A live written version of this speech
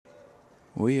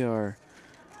We are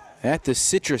at the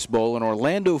Citrus Bowl in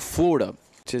Orlando, Florida.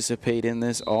 Participate in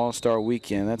this All-Star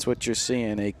Weekend. That's what you're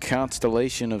seeing, a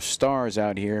constellation of stars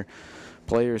out here.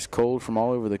 Players cold from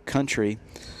all over the country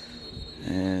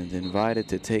and invited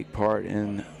to take part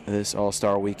in this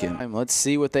All-Star Weekend. Let's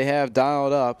see what they have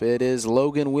dialed up. It is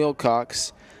Logan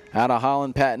Wilcox out of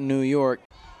Holland Patton, New York.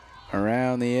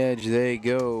 Around the edge they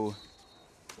go.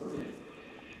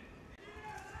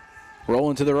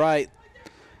 Rolling to the right.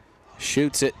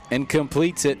 Shoots it and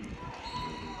completes it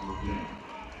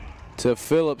to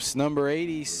Phillips, number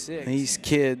 86. These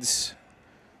kids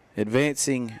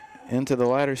advancing into the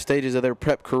latter stages of their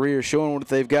prep career, showing what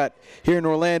they've got here in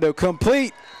Orlando.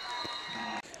 Complete.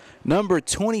 Number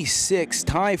 26,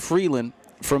 Ty Freeland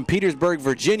from Petersburg,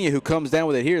 Virginia, who comes down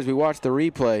with it here as we watch the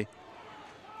replay.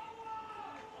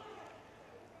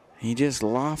 He just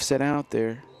lofts it out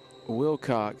there.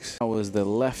 Wilcox was the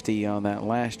lefty on that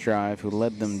last drive who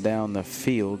led them down the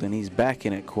field, and he's back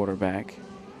in at quarterback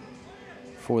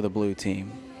for the blue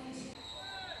team.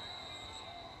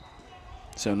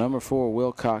 So number 4,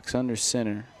 Wilcox under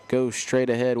center, goes straight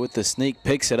ahead with the sneak,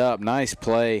 picks it up. Nice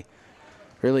play.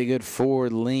 Really good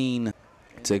forward lean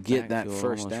to get that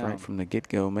first down right from the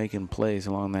get-go, making plays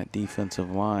along that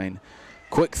defensive line.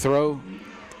 Quick throw,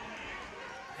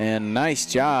 and nice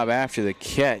job after the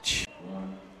catch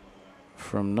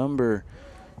from number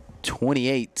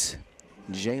 28,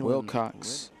 Jalen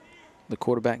Wilcox, the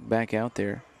quarterback, back out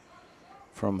there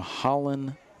from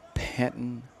Holland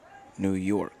Patton, New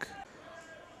York.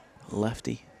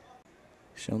 Lefty,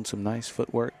 shown some nice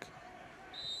footwork.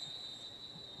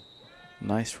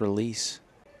 Nice release.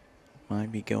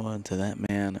 Might be going to that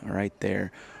man right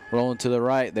there. Rolling to the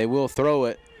right. They will throw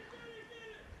it.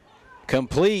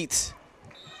 Complete.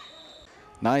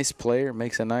 Nice player.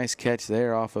 Makes a nice catch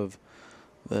there off of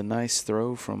the nice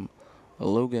throw from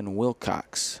Logan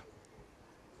Wilcox.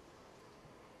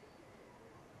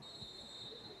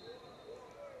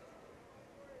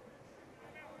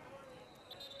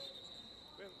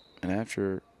 And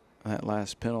after that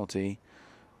last penalty,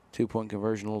 2-point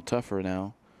conversion a little tougher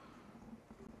now.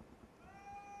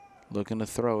 Looking to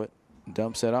throw it.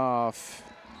 Dumps it off.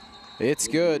 It's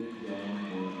good.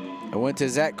 It went to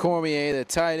Zach Cormier, the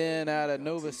tight end out of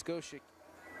Nova Scotia.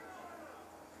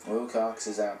 Wilcox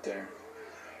is out there.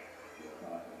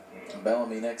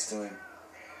 Bellamy next to him.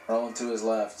 Rolling to his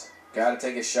left. Got to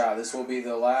take a shot. This will be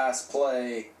the last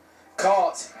play.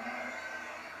 Caught.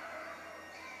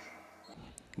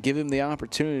 Give him the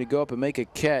opportunity to go up and make a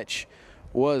catch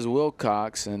was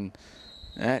Wilcox, and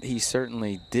that he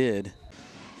certainly did.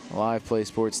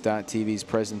 LivePlaySports.tv's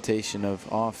presentation of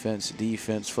Offense,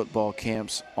 Defense, Football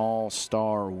Camps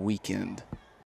All-Star Weekend.